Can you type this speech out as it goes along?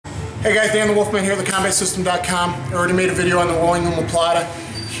Hey guys, DanTheWolfman here at Combatives.com. I already made a video on the rolling room with Plata.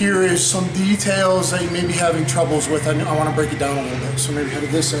 Here is some details that you may be having troubles with. I want to break it down a little bit, so maybe head to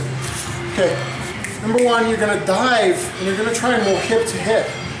this side. Okay, number one, you're going to dive and you're going to try and roll hip to hip.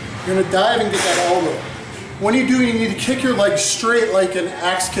 You're going to dive and get that elbow. When you do, you need to kick your leg straight like an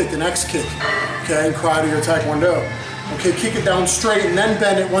axe kick, an X kick. Okay, in karate or taekwondo. Okay, kick it down straight and then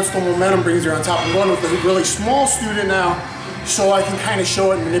bend it once the momentum brings you on top. I'm going with a really small student now, so I can kind of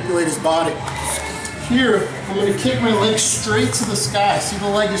show it and manipulate his body. Here, I'm going to kick my leg straight to the sky. See, the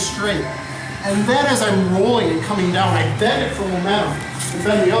leg is straight. And then as I'm rolling and coming down, I bend it for momentum. And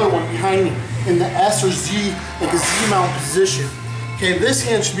bend the other one behind me in the S or Z, like a Z mount position. Okay, this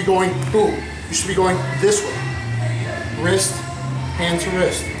hand should be going boom. You should be going this way. Wrist, hand to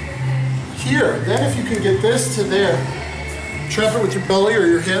wrist. Here, then if you can get this to there, trap it with your belly or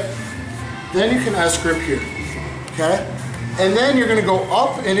your hip, then you can S grip here. Okay? And then you're going to go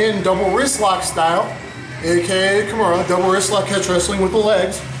up and in double wrist lock style, aka Kimura, double wrist lock catch wrestling with the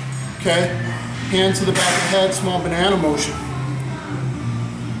legs. Okay, hand to the back of the head, small banana motion.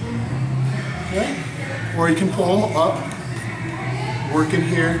 Okay, or you can pull them up, working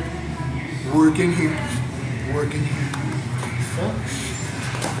here, working here, working here. Okay.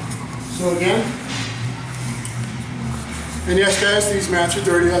 So again. And yes guys, these mats are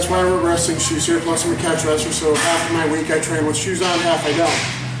dirty, that's why I wear wrestling shoes here, plus I'm a catch wrestler, so half of my week I train with shoes on, half I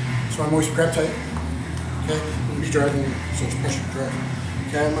don't. So I'm always prep tight. Okay, I'm going to be driving, so it's pressure to drive.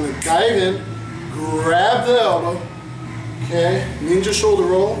 Okay, I'm going to dive in, grab the elbow, okay, ninja shoulder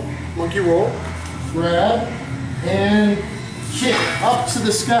roll, monkey roll, grab, and kick up to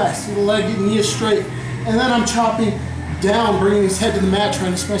the sky. See the leg, knee is straight. And then I'm chopping down, bringing his head to the mat,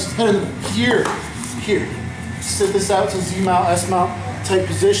 trying to smash his head in the, here. Sit this out to Z mount, S mount type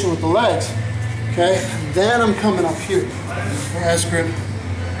position with the legs. Okay, then I'm coming up here. S grip.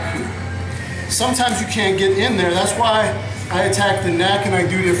 Sometimes you can't get in there. That's why I attack the neck and I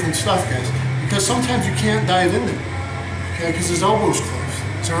do different stuff, guys. Because sometimes you can't dive in there. Okay, because his elbow's closed,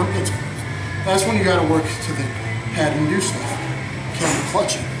 his armpit's closed. That's when you got to work to the head and do stuff. Can't be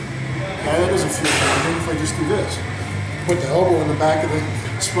clutching. Okay, that doesn't feel good if I just do this. Put the elbow in the back of the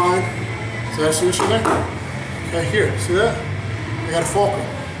spine. See that solution there? Okay, here, see that? I got a fulcrum.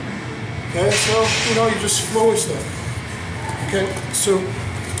 Okay, so, you know, you just flow with stuff. Okay, so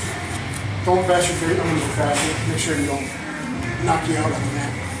don't bash your feet, I'm going to go faster. Make sure you don't knock you out on the mat.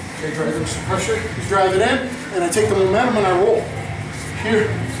 Okay, drive in some pressure, just drive it in, and I take the momentum and I roll.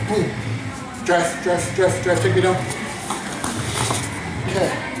 Here, boom. Drive, take me down. Okay,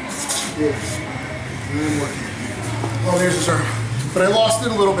 good. And then working. Oh, there's his arm. But I lost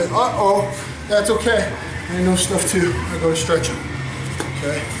it a little bit. Uh-oh, that's okay. I know stuff too. I go to stretch them.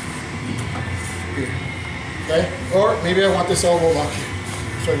 Okay. Here. Okay. Or maybe I want this elbow lock here.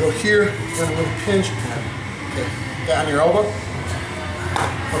 So I go here, then I'm going to pinch. Okay. Down your elbow.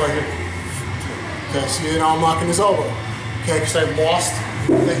 How about here? Okay. See, now I'm locking his elbow. Okay, because I lost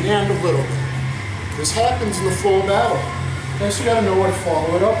the hand a little bit. This happens in the flow of battle. Okay, so you got to know where to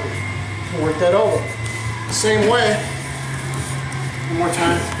follow it up with. And work that elbow. The same way. One more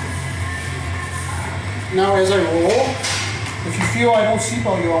time. Now as I roll, if you feel I don't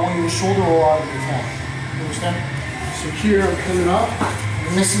seatbelt you, I want you to shoulder roll out of the attack. You understand? So here I'm coming up,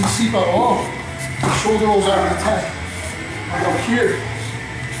 I'm missing the seatbelt. Oh, the shoulder rolls out of the attack. I go here,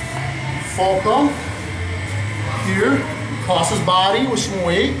 fulcrum, here, cross his body with some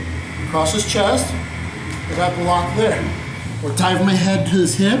weight, cross his chest, I got the lock there. Or dive my head to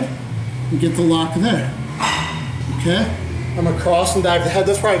his hip and get the lock there. Okay? I'm going to cross and dive the head.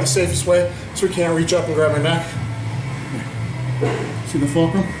 That's probably the safest way, so we can't reach up and grab my neck. See the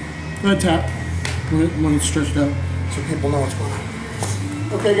fulcrum? Go ahead, tap when it's stretched out so people know what's going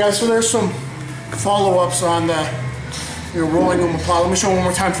on. Okay, guys, so there's some follow-ups on the rolling room with Plata. Let me show one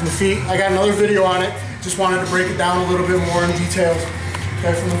more time from the feet. I got another video on it. Just wanted to break it down a little bit more in details.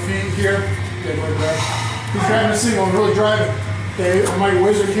 Okay, from the feet here. Okay, go ahead, he's driving a single, I'm really driving. Okay, I might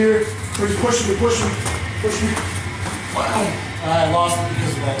wizard here. He's pushing me. Wow. I lost it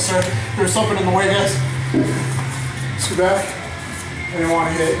because of that. Sorry, there was something in the way, guys. Scoot back. I didn't want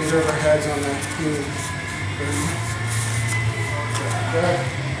to hit either of our heads on that.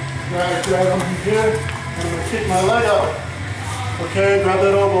 Grab them from here. I'm going to kick my leg out. Okay, grab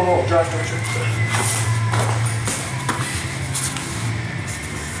that elbow roll. Drive pressure.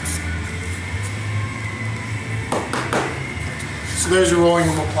 So there's your rolling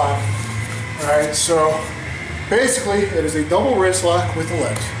room apply. Alright, so basically, it is a double wrist lock with the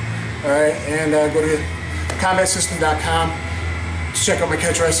legs. All right, and go to Combatives.com to check out my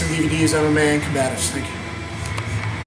catch wrestling DVDs, MMA, and Combatives. Thank you.